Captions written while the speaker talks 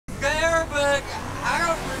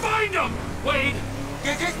Wait!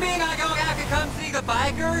 Does this mean I don't have to come see the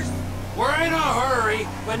bikers? We're in a hurry,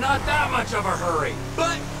 but not that much of a hurry.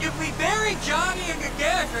 But if we bury Johnny in the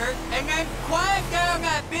desert and then quiet down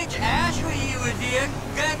that bitch Ashley he was in,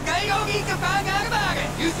 then they don't need to find out about it.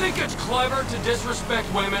 You think it's clever to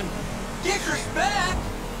disrespect women? Disrespect?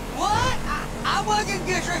 What? I wasn't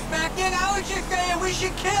disrespecting. I was just saying we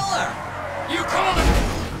should kill her. You called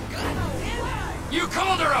her... You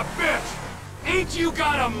called her a bitch! Ain't you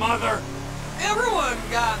got a mother? Everyone's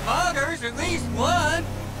got mothers, at least one.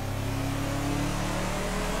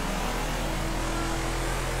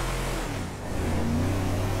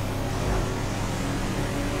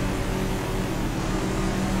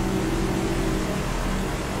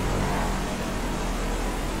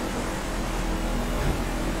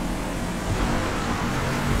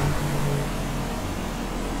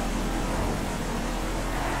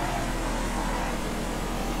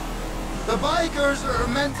 The bikers are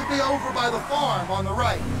meant to be over by the farm on the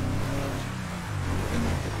right.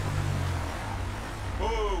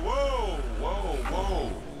 Whoa, whoa, whoa,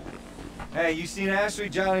 whoa. Hey, you seen Ashley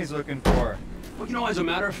Johnny's looking for? Well, you know, as a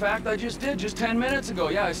matter of fact, I just did, just 10 minutes ago.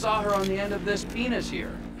 Yeah, I saw her on the end of this penis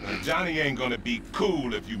here. Johnny ain't gonna be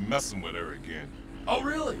cool if you messing with her again. Oh,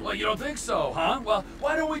 really? Well, you don't think so, huh? Well,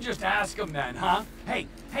 why don't we just ask him then, huh? Hey,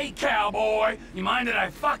 cowboy, you mind that I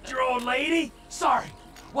fucked your old lady? Sorry,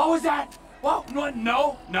 what was that? Well,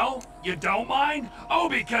 no, you don't mind? Oh,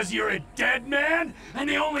 because you're a dead man? And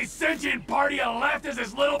the only sentient part you left is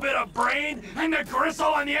this little bit of brain and the gristle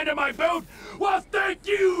on the end of my boot? Well, thank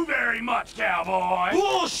you very much, cowboy!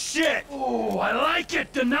 Bullshit! Oh, I like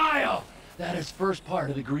it, denial! That is first part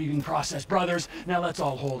of the grieving process, brothers. Now let's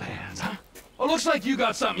all hold hands, huh? Oh, looks like you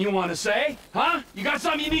got something you want to say, huh? You got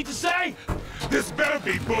something you need to say? This better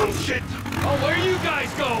be bullshit! Oh, where are you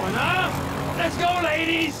guys going, huh? Let's go,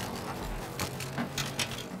 ladies!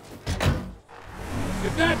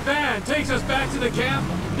 If that van takes us back to the camp,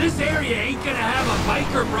 this area ain't gonna have a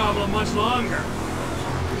biker problem much longer.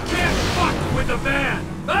 We can't fuck with the van,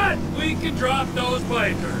 but we can drop those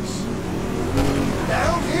bikers.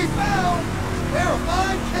 Down he found. They're a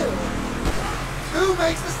fine kill. Two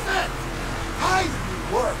makes a set. Heisty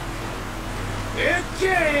work.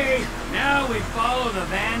 Okay, now we follow the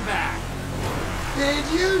van back. Did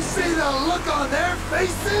you see the look on their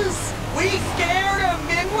faces? We scared them,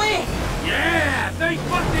 didn't we? Yeah, thank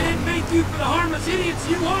fuck they didn't make you for the harmless idiots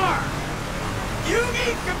you are. You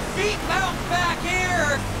need some seat belts back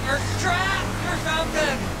here, or straps or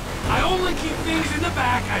something. I only keep things in the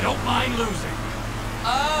back I don't mind losing.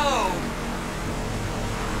 Oh.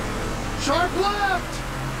 Sharp left.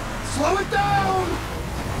 Slow it down.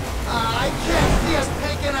 I can't see us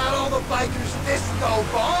taking out all the bikers this go,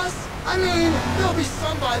 boss. I mean, there'll be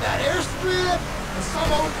some by that airstrip, and some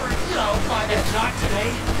over, you know, by the... If not today,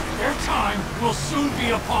 their time will soon be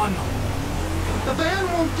upon them. The van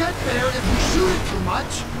won't get there if we shoot it too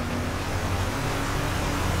much.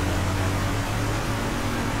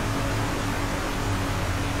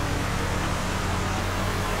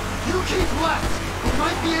 You keep left. We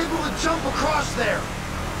might be able to jump across there.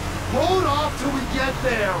 Hold off till we get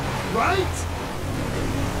there, right?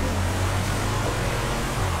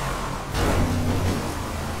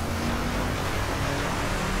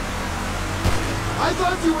 I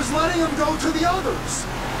thought you was letting them go to the others.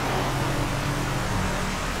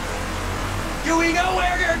 Do we know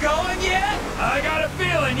where they're going yet? I got a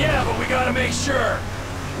feeling, yeah, but we gotta make sure.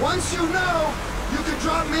 Once you know, you can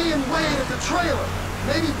drop me and Wade at the trailer.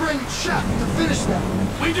 Maybe bring Chef to finish them.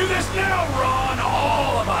 We do this now, Ron,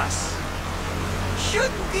 all of us.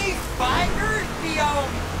 Shouldn't these bikers be on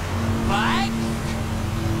bikes?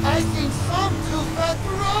 I seen some too fat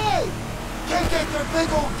to ride. Can't get their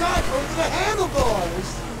big old guts over the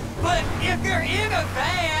handlebars. But if they're in a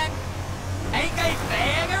van, ain't they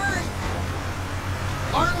vanners?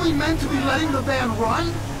 Aren't we meant to be letting the van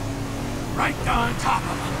run? Right on top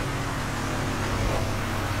of them.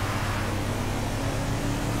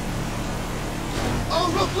 Oh,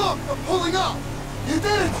 look, they're pulling up. You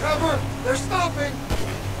did it, Trevor. They're stopping.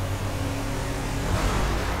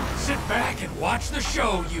 Sit back and watch the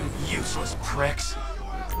show, you useless pricks.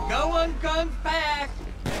 No one comes fast.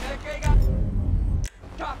 Unless they got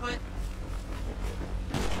chocolate.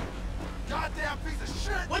 Goddamn piece of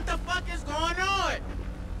shit. What the fuck is going on?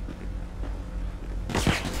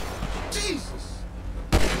 Jesus.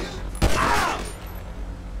 Ow!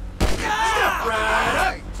 Step right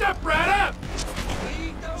up! Step right up!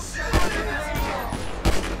 Please don't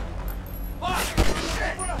Fuck!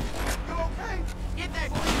 Shit! You okay? get that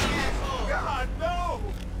freaky asshole! God, no!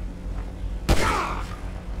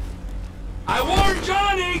 I warned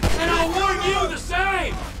Johnny, and I'll warn you the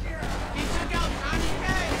same! He's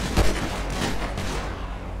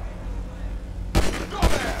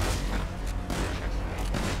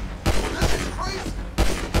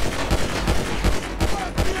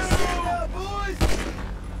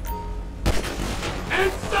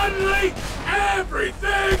Suddenly,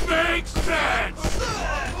 everything makes sense!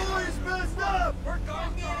 Boys messed up! We're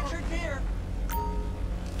going managers here.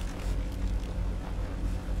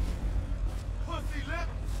 Pussy lip!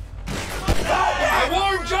 I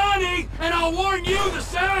warned Johnny, and I'll warn you the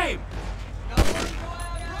same! No one's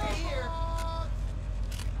going out of here.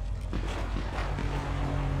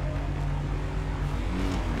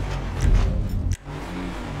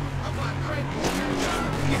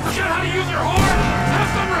 You forget how to use your horn? Have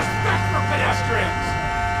some respect for pedestrians!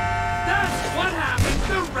 That's what happens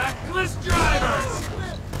to reckless drivers!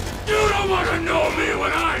 You don't want to know me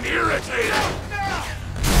when I'm irritated!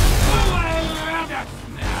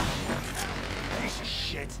 Piece of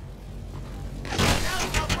shit.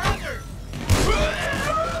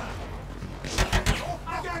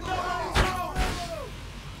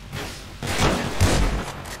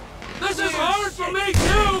 This is hard for me,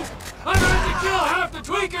 too! I've had to kill half the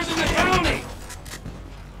tweakers in the county!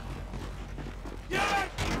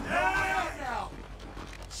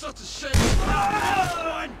 Such a shame.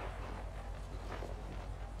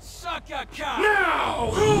 Suck a cock. Now,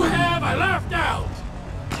 who have I left out?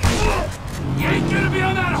 You ain't gonna be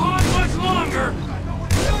on that hog much longer!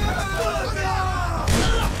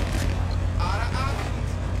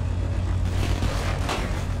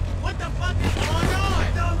 What the fuck is going on?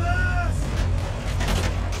 Dumbass!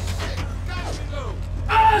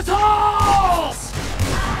 Assholes!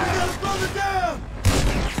 We gotta throw it down!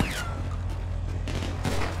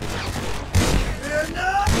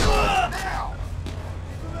 Enough! Now!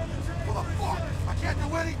 What the fuck? I can't do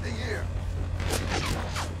anything here!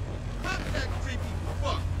 Not that creepy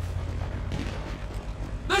fuck!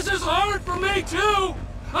 This is hard for me, too!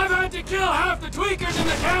 I've had to kill half the tweakers in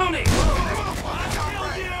the county!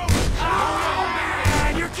 Oh,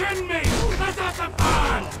 man! You're kidding me! Let's have some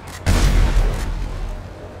fun!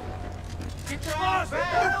 Get your ass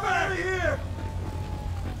back! Get out of here!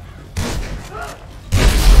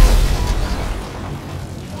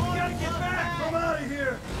 We gotta get back! Come out of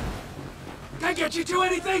here! Can I get you to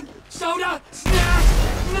anything? Soda?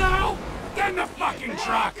 Snacks? No? Get in the fucking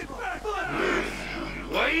truck!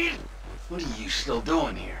 Wade? What are you still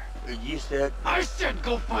doing here? You said... I said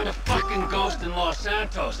go find a fucking ghost in Los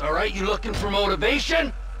Santos, alright? You looking for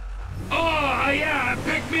motivation? Oh, yeah,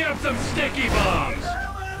 pick me up some sticky bombs!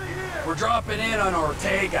 We're dropping in on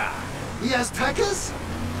Ortega. He has techas?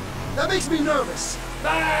 That makes me nervous.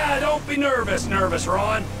 Ah, don't be nervous,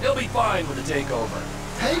 Ron. He'll be fine with the takeover.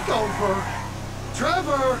 Takeover?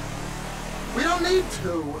 Trevor! We don't need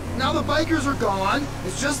to. Now the bikers are gone.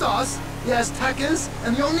 It's just us. He has techas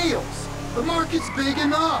and the O'Neills. The market's big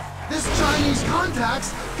enough. This Chinese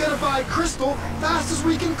contact's gonna buy crystal fast as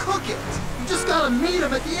we can cook it. You just gotta meet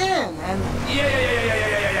him at the inn and...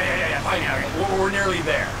 Yeah. Fine, yeah. We're nearly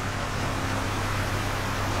there.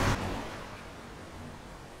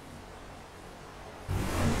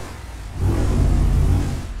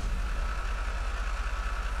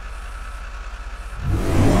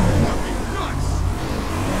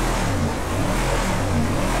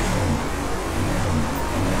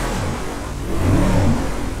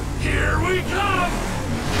 Here we come!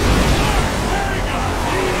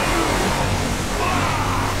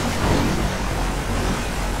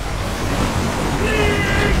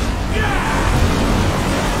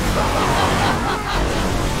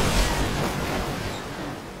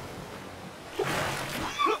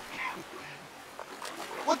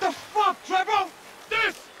 What the fuck, Trevor?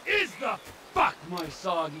 This is the fuck, my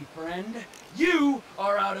soggy friend. You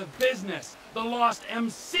are out of business. The Lost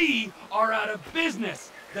MC are out of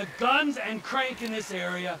business. The guns and crank in this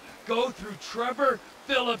area go through Trevor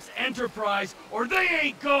Phillips Enterprise or they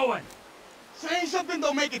ain't going. Saying something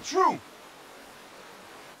don't make it true.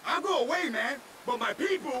 I'll go away, man, but my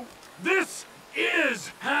people, This is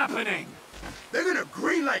happening. they're gonna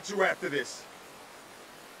greenlight you after this.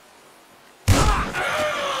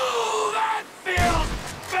 Oh, that feels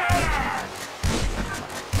better!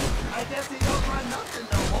 I guess he don't run nothing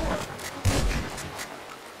no more.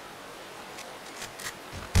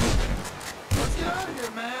 Let's get out of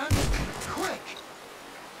here, man. Quick.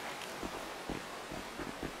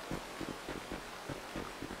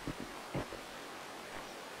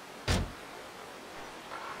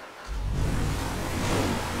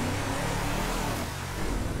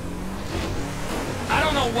 I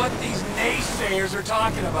don't know what these naysayers are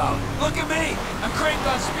talking about. Look at me. I'm cranked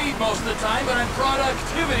on speed most of the time, but I'm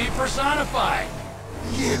productivity personified.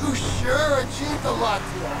 You sure achieved a lot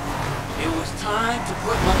today. It was time to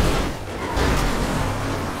put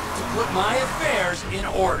my affairs in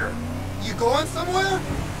order. You going somewhere?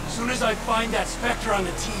 As soon as I find that specter on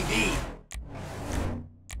the TV.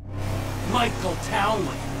 Michael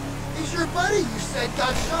Townley. He's your buddy you said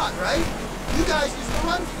got shot, right? You guys used to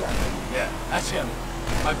run together. Yeah, that's him.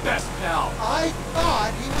 My best pal. I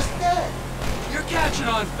thought he was dead. You're catching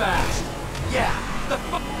on fast. Yeah, the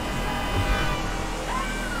fuck.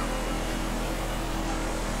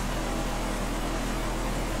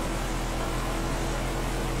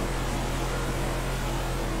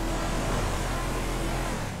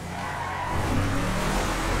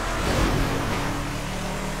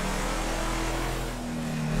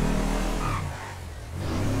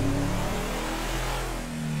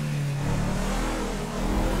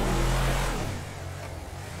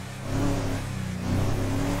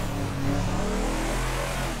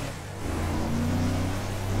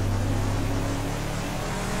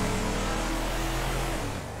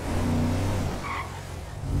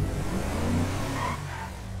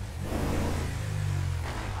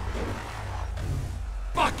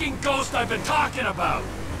 Ghost I've been talking about.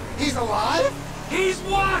 He's alive? He's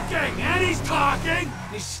walking and he's talking.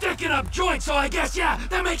 He's sticking up joints, so I guess, yeah,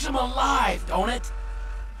 that makes him alive, don't it?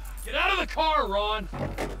 Get out of the car, Ron.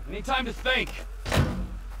 I need time to think.